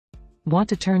Want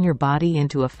to turn your body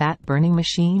into a fat-burning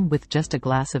machine with just a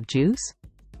glass of juice?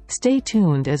 Stay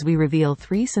tuned as we reveal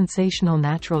 3 sensational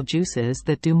natural juices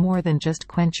that do more than just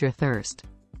quench your thirst.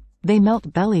 They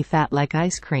melt belly fat like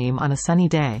ice cream on a sunny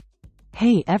day.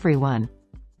 Hey everyone!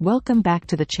 Welcome back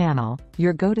to the channel,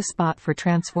 your go-to spot for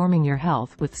transforming your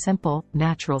health with simple,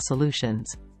 natural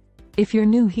solutions. If you're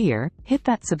new here, hit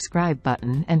that subscribe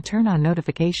button and turn on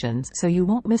notifications so you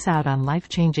won't miss out on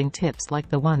life-changing tips like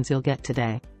the ones you'll get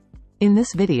today. In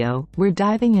this video, we're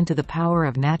diving into the power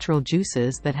of natural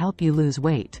juices that help you lose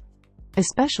weight,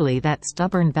 especially that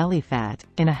stubborn belly fat,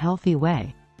 in a healthy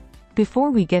way. Before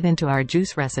we get into our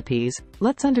juice recipes,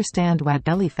 let's understand why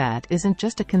belly fat isn't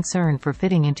just a concern for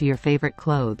fitting into your favorite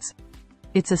clothes.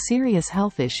 It's a serious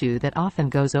health issue that often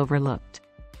goes overlooked.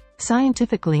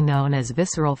 Scientifically known as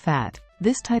visceral fat,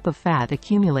 this type of fat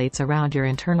accumulates around your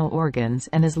internal organs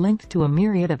and is linked to a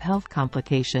myriad of health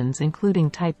complications including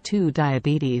type 2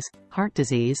 diabetes, heart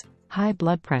disease, high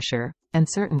blood pressure, and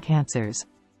certain cancers.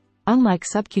 Unlike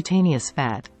subcutaneous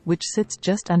fat, which sits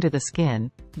just under the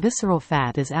skin, visceral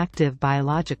fat is active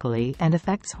biologically and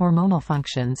affects hormonal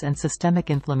functions and systemic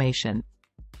inflammation.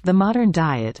 The modern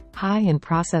diet, high in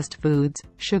processed foods,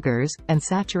 sugars, and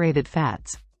saturated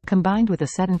fats, combined with a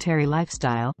sedentary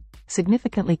lifestyle,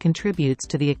 significantly contributes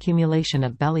to the accumulation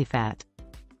of belly fat.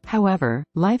 However,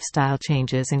 lifestyle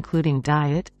changes including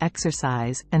diet,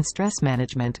 exercise, and stress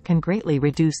management can greatly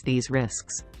reduce these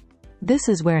risks. This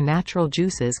is where natural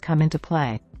juices come into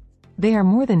play. They are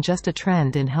more than just a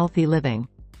trend in healthy living.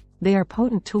 They are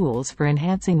potent tools for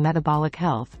enhancing metabolic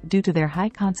health due to their high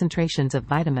concentrations of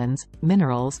vitamins,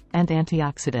 minerals, and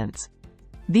antioxidants.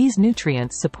 These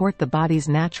nutrients support the body's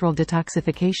natural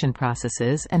detoxification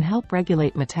processes and help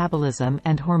regulate metabolism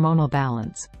and hormonal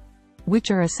balance,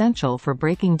 which are essential for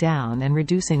breaking down and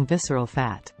reducing visceral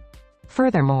fat.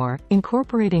 Furthermore,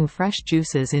 incorporating fresh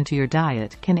juices into your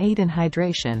diet can aid in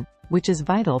hydration, which is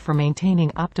vital for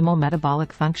maintaining optimal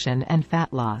metabolic function and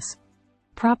fat loss.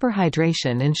 Proper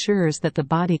hydration ensures that the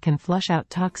body can flush out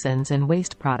toxins and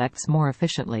waste products more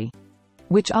efficiently,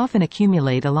 which often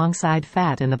accumulate alongside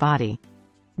fat in the body.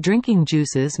 Drinking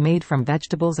juices made from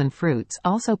vegetables and fruits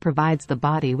also provides the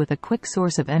body with a quick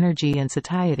source of energy and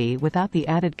satiety without the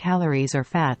added calories or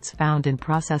fats found in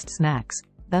processed snacks,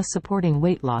 thus supporting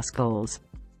weight loss goals.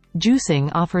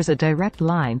 Juicing offers a direct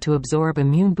line to absorb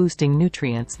immune-boosting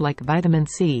nutrients like vitamin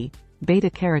C,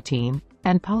 beta-carotene,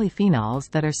 and polyphenols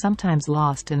that are sometimes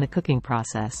lost in the cooking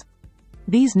process.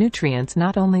 These nutrients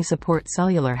not only support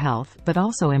cellular health but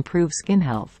also improve skin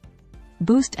health,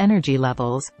 boost energy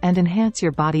levels, and enhance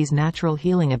your body's natural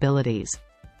healing abilities.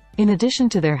 In addition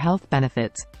to their health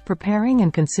benefits, preparing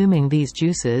and consuming these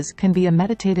juices can be a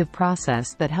meditative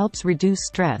process that helps reduce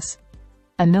stress,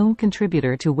 a known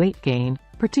contributor to weight gain,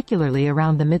 particularly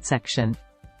around the midsection.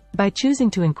 By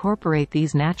choosing to incorporate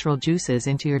these natural juices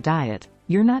into your diet,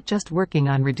 you're not just working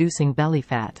on reducing belly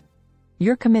fat.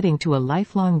 You're committing to a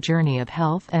lifelong journey of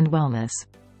health and wellness.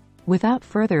 Without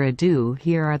further ado,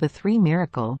 here are the 3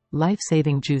 miracle,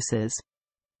 life-saving juices.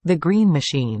 The Green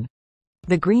Machine.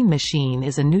 The Green Machine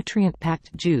is a nutrient-packed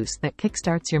juice that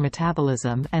kickstarts your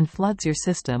metabolism and floods your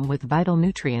system with vital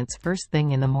nutrients first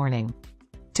thing in the morning.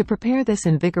 To prepare this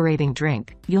invigorating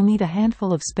drink, you'll need a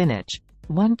handful of spinach,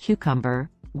 1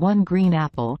 cucumber, 1 green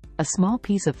apple, a small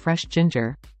piece of fresh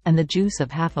ginger, and the juice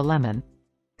of half a lemon.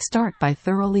 Start by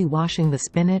thoroughly washing the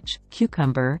spinach,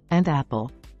 cucumber, and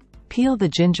apple. Peel the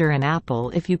ginger and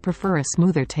apple if you prefer a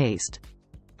smoother taste.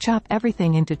 Chop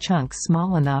everything into chunks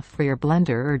small enough for your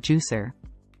blender or juicer.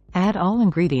 Add all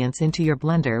ingredients into your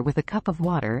blender with a cup of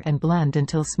water and blend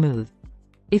until smooth.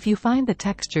 If you find the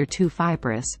texture too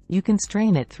fibrous, you can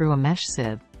strain it through a mesh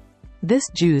sieve. This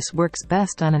juice works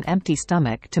best on an empty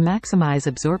stomach to maximize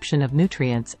absorption of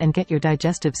nutrients and get your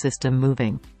digestive system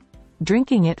moving.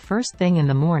 Drinking it first thing in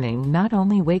the morning not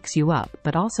only wakes you up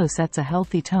but also sets a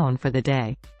healthy tone for the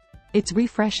day. It's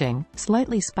refreshing,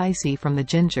 slightly spicy from the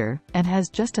ginger, and has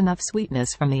just enough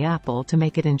sweetness from the apple to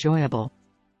make it enjoyable.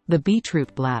 The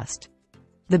Beetroot Blast.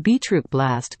 The Beetroot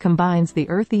Blast combines the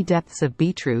earthy depths of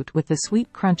beetroot with the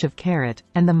sweet crunch of carrot,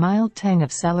 and the mild tang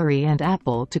of celery and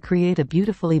apple to create a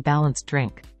beautifully balanced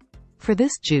drink. For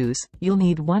this juice, you'll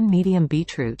need 1 medium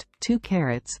beetroot, 2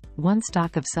 carrots, 1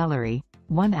 stalk of celery,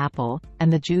 1 apple,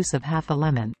 and the juice of half a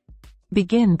lemon.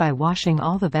 Begin by washing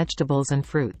all the vegetables and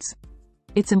fruits.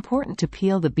 It's important to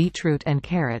peel the beetroot and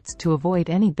carrots to avoid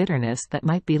any bitterness that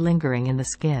might be lingering in the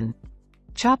skin.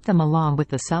 Chop them along with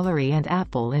the celery and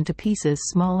apple into pieces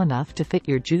small enough to fit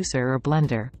your juicer or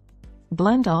blender.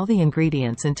 Blend all the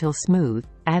ingredients until smooth,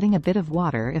 adding a bit of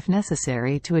water if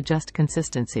necessary to adjust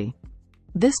consistency.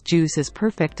 This juice is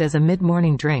perfect as a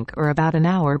mid-morning drink or about an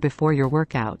hour before your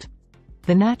workout.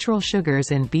 The natural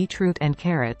sugars in beetroot and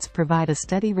carrots provide a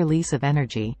steady release of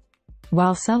energy,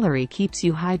 while celery keeps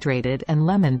you hydrated and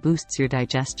lemon boosts your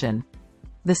digestion.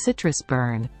 The citrus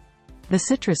burn. The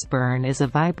citrus burn is a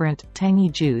vibrant, tangy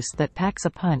juice that packs a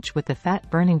punch with the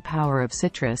fat-burning power of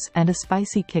citrus and a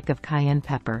spicy kick of cayenne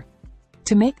pepper.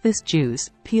 To make this juice,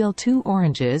 peel 2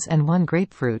 oranges and 1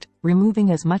 grapefruit,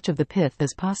 removing as much of the pith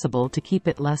as possible to keep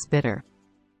it less bitter.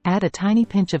 Add a tiny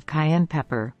pinch of cayenne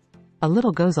pepper. A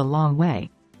little goes a long way.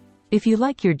 If you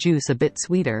like your juice a bit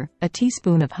sweeter, a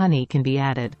teaspoon of honey can be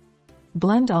added.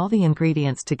 Blend all the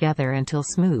ingredients together until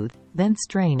smooth, then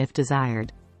strain if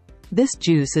desired. This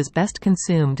juice is best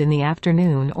consumed in the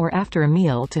afternoon or after a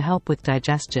meal to help with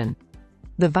digestion.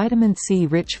 The vitamin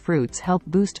C-rich fruits help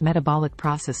boost metabolic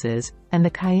processes, and the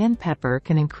cayenne pepper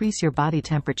can increase your body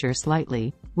temperature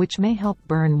slightly, which may help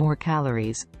burn more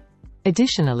calories.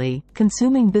 Additionally,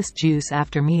 consuming this juice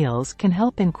after meals can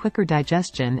help in quicker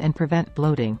digestion and prevent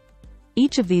bloating.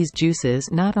 Each of these juices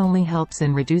not only helps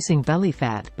in reducing belly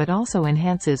fat but also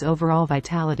enhances overall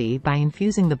vitality by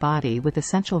infusing the body with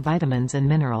essential vitamins and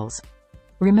minerals.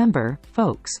 Remember,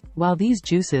 folks, while these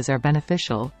juices are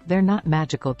beneficial, they're not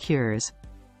magical cures.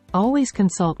 Always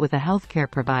consult with a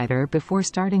healthcare provider before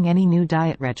starting any new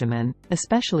diet regimen,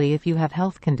 especially if you have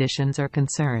health conditions or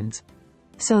concerns.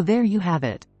 So there you have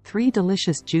it, 3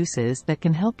 delicious juices that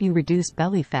can help you reduce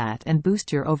belly fat and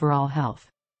boost your overall health.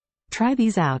 Try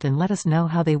these out and let us know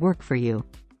how they work for you.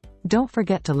 Don't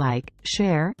forget to like,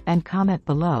 share, and comment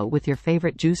below with your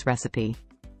favorite juice recipe.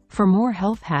 For more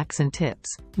health hacks and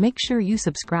tips, make sure you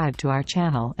subscribe to our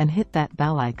channel and hit that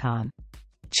bell icon.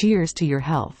 Cheers to your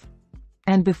health.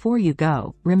 And before you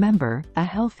go, remember, a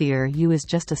healthier you is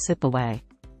just a sip away.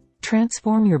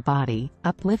 Transform your body,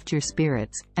 uplift your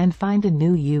spirits, and find a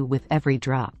new you with every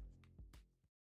drop.